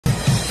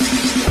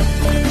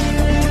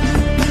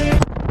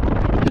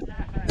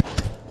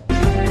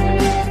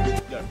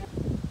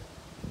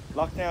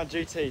now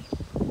GT'd.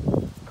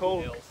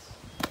 Cool.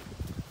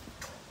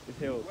 With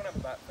Hills. We're going to have a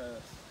bat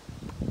first.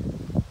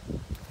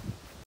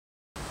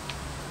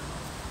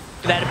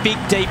 That a big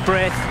deep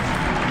breath.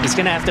 He's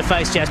going to have to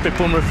face Jasper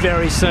Bumrah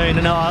very soon,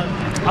 and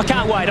I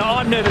can't wait.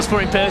 I'm nervous for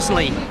him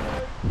personally.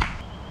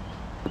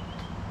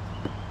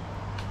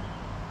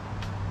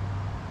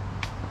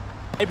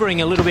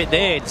 Labouring a little bit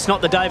there. It's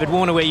not the David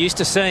Warner we're used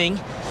to seeing.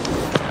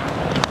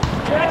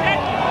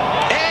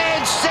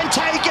 And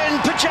taken.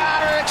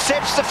 Pujara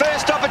accepts the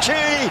first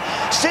opportunity.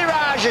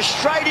 Siraj is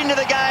straight into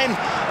the game,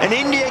 and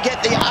India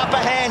get the upper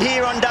hand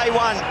here on day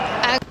one.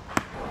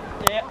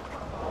 Yeah.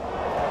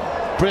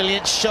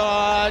 Brilliant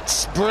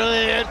shots,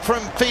 brilliant from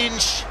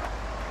Finch.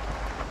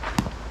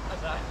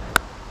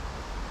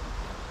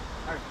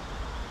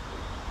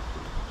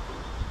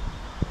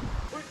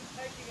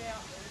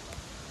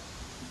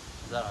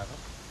 Is that over?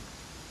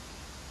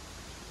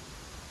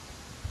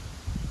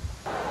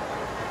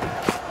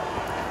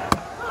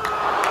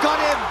 Got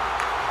him!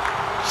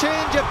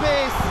 Change of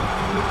pace.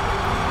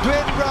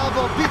 Dwayne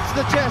Bravo beats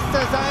the chest,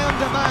 says I am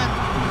the man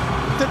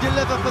to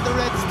deliver for the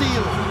Red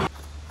Steel.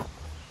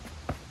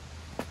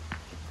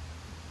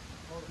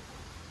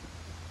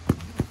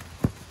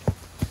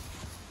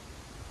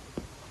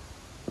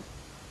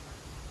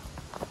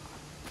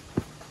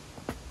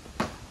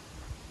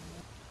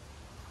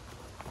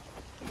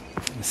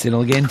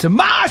 Signal again to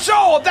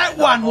Marshall. That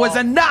one was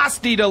a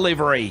nasty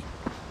delivery.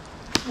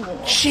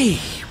 Gee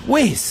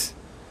whiz.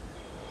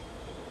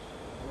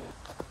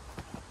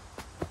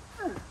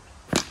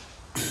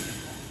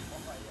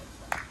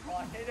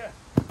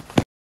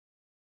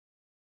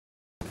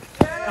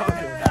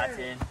 That's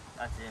in.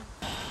 That's in.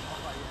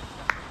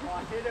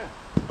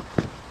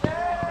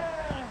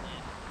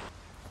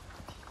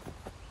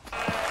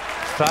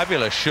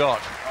 Fabulous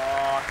shot.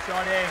 Oh,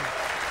 shot in.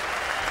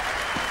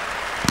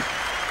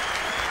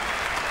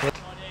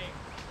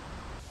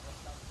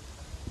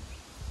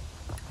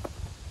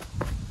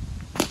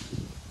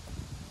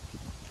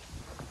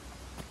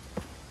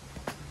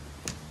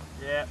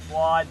 Yeah,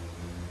 wide.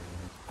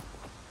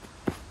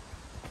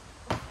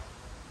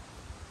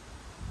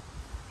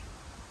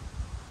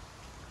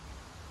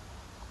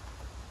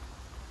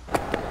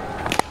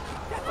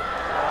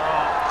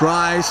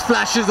 Drives,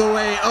 flashes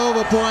away,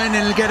 over point,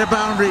 and he'll get a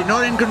boundary.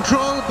 Not in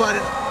control, but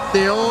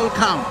they all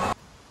count.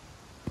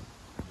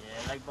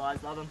 Yeah, leg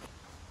buys, love them.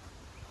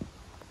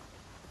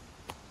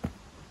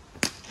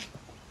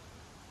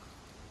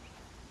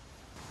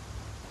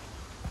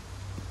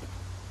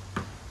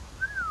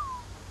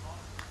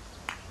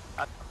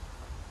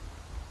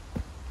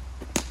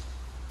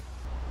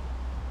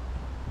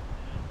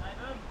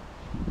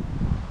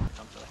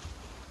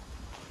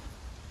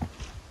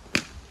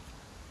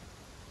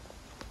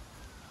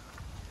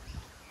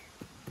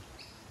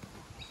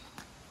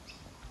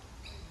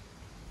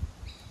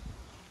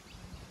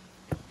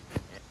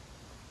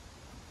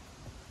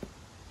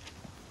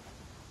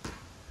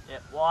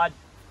 Yep, wide.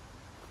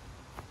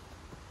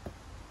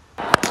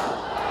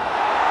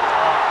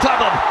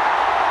 Club him.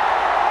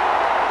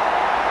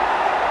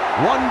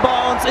 One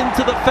bounce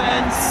into the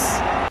fence.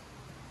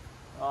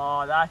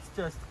 Oh, that's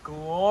just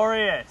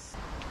glorious.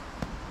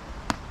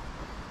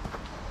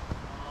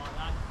 Oh,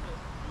 that's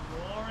just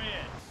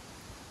glorious.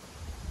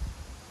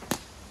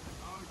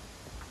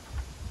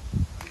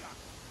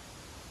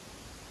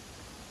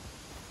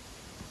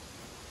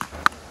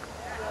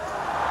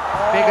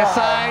 Bigger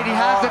side, he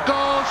has the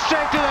goal,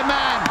 straight to the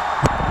man.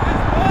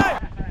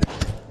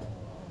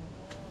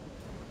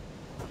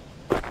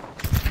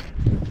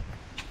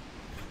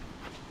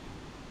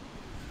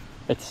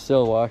 It's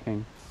still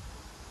working.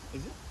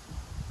 Is it?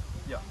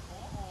 Yeah.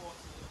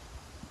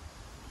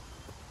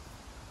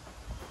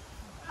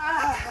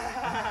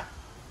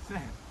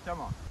 Sam,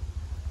 come on.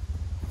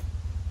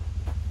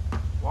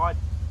 Wide.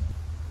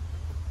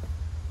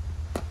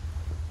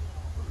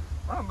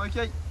 Run on,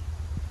 Mookie.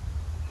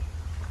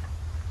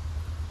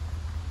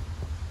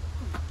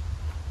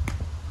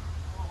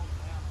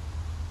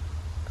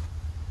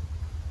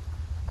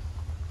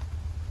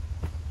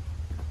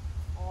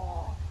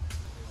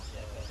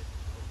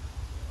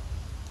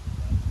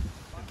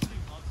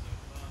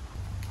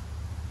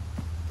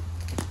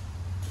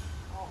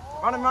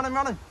 Run him, run him,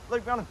 run him.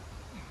 Luke, run him.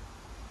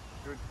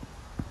 Good.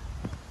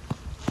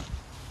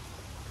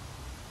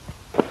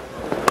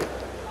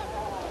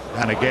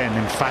 And again,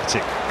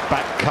 emphatic.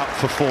 Back cut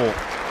for four.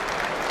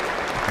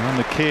 And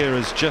the Kia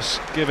has just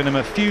given him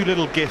a few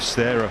little gifts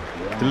there. A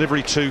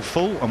delivery too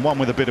full and one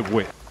with a bit of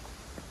width.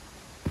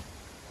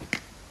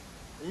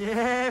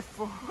 Yeah,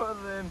 for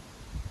them.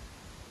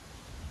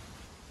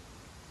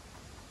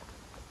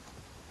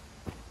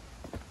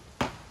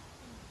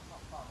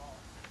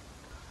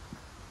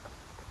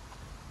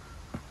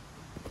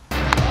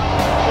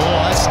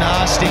 Oh, that's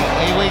nasty.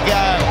 Here we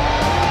go.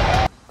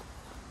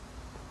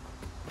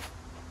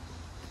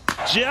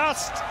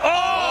 Just,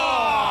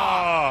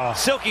 oh!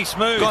 Silky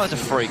smooth. Guy's a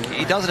freak.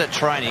 He does it at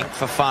training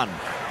for fun.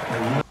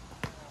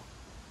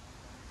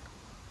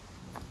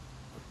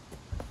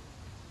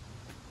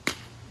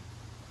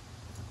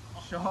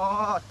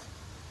 Shot.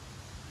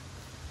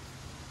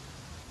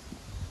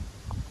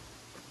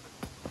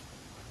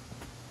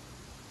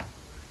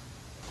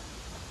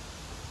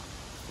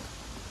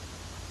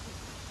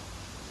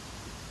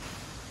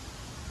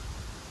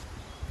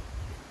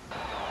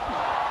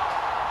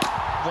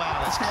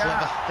 That's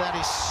clever. That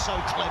is so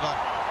clever.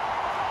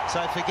 So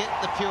forget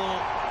the pure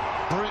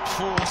brute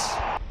force.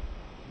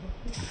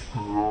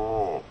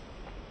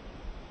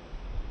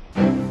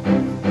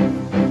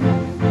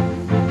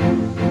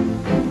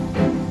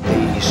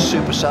 The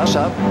super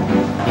sub,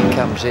 he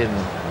comes in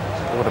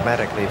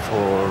automatically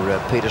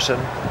for Peterson,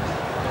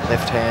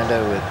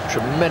 left-hander with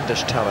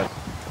tremendous talent.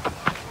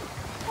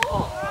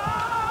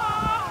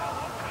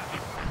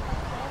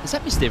 Has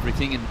that missed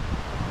everything, and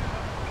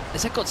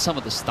has that got some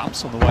of the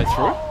stumps on the way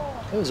through?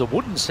 There was a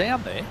wooden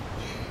sound there.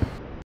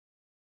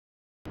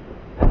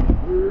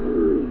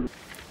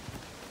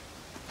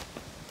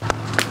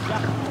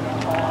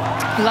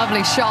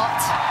 Lovely shot.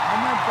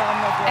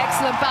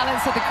 Excellent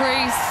balance at the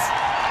crease.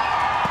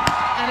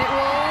 And it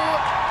will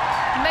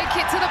make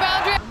it to the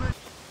boundary.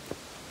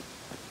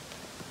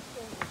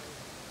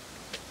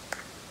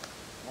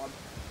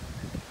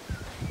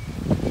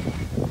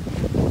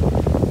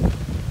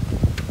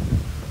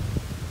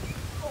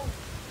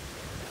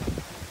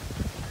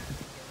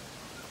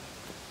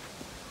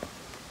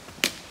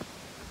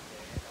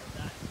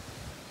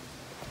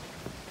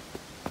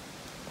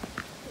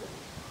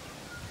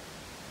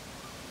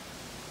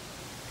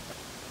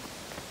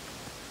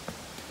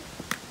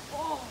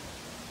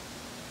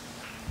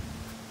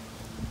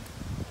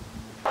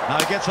 Now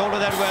he gets hold of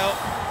that well.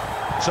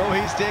 So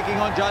he's taking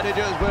on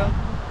Jadeja as well.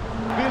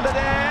 Fielder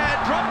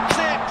there, drops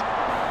it.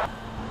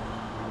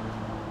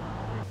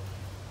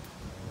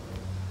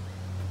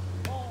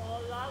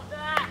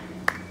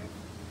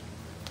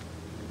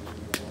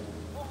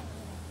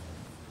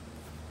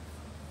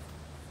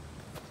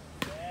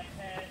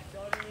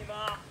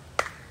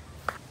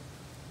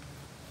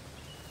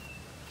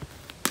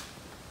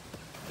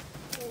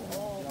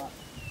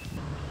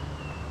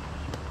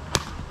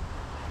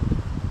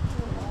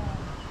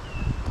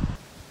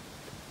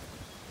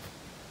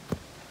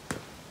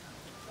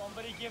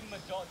 Somebody give him a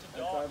dot to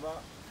dot.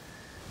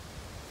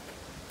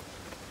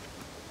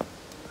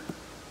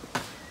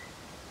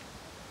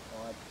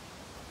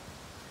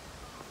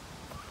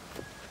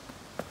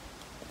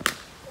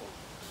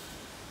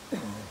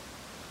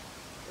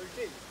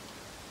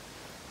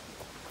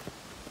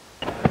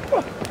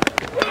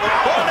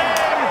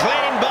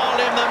 Clean bowled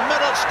him. The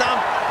middle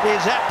stump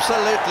is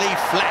absolutely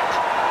flat.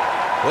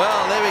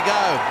 Well, there we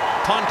go.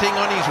 Ponting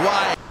on his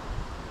way.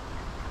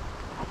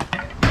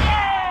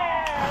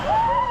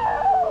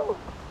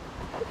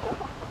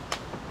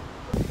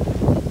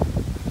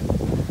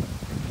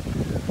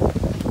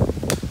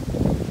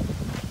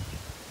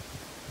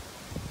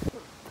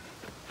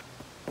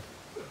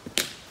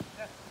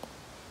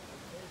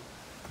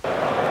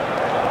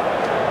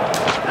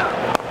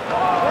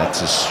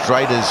 That's as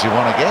straight as you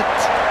want to get,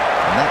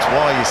 and that's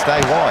why you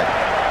stay wide.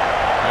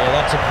 Yeah,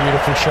 that's a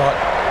beautiful shot.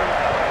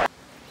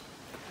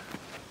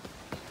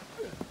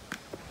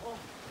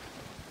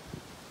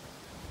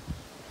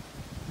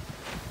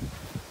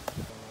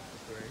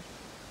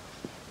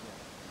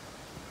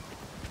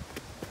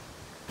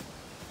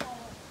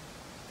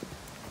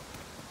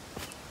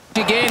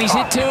 Again, he's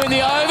hit two in the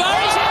over.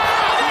 He's hit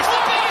that's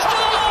the biggest of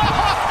the lot.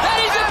 That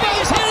is the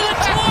biggest hit of the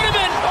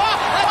tournament.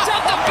 That's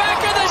at the back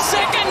of the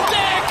second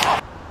deck.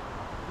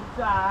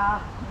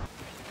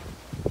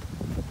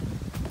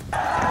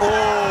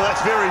 Oh,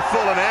 that's very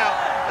full and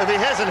out. If he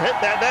hasn't hit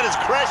that, that is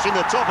crashing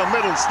the top of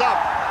middle stump.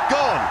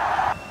 Gone.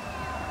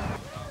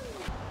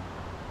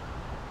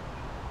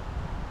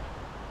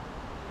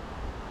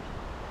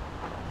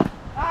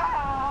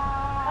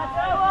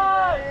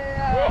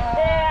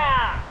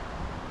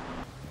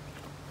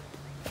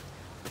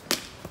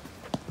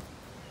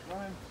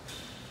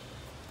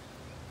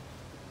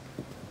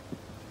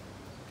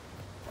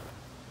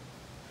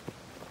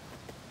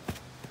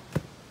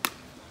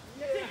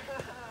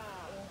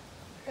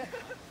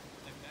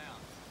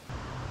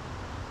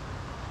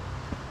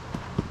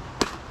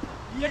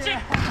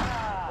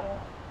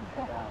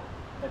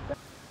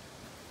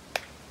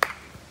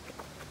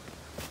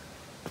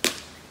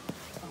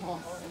 Oh,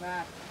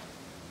 snap.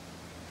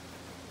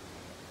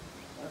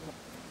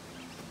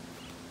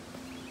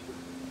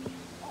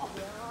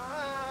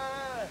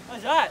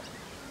 What's that?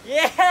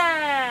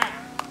 Yeah!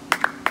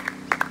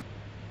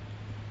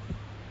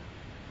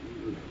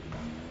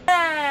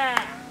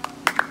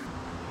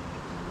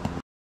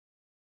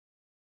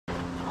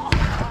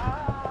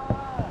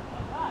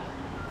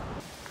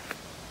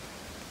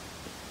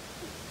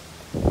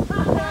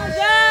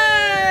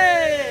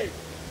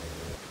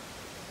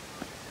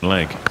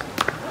 Leg.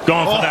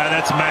 Gone for that.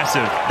 That's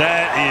massive.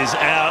 That is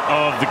out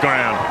of the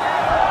ground.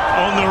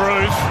 On the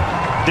roof,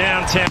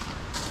 downtown.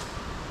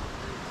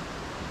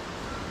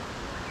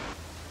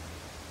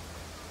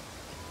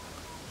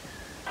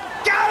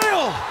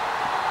 Gale!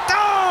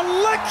 Oh,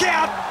 look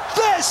out!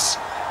 This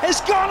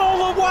has gone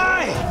all the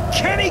way.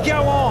 Can he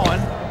go on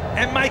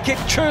and make it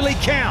truly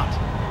count?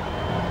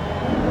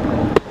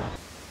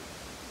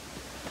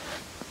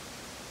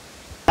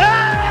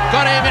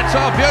 Got him. It's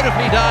all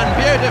beautifully done.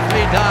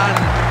 Beautifully done.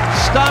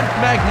 Stumped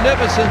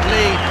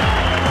magnificently.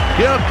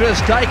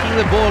 Gilchrist taking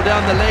the ball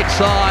down the leg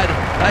side.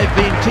 They've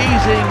been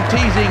teasing.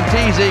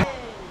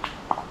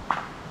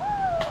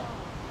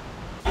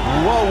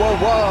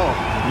 whoa,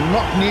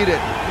 not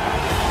needed.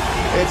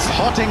 It's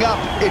hotting up.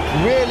 It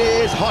really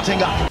is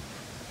hotting up.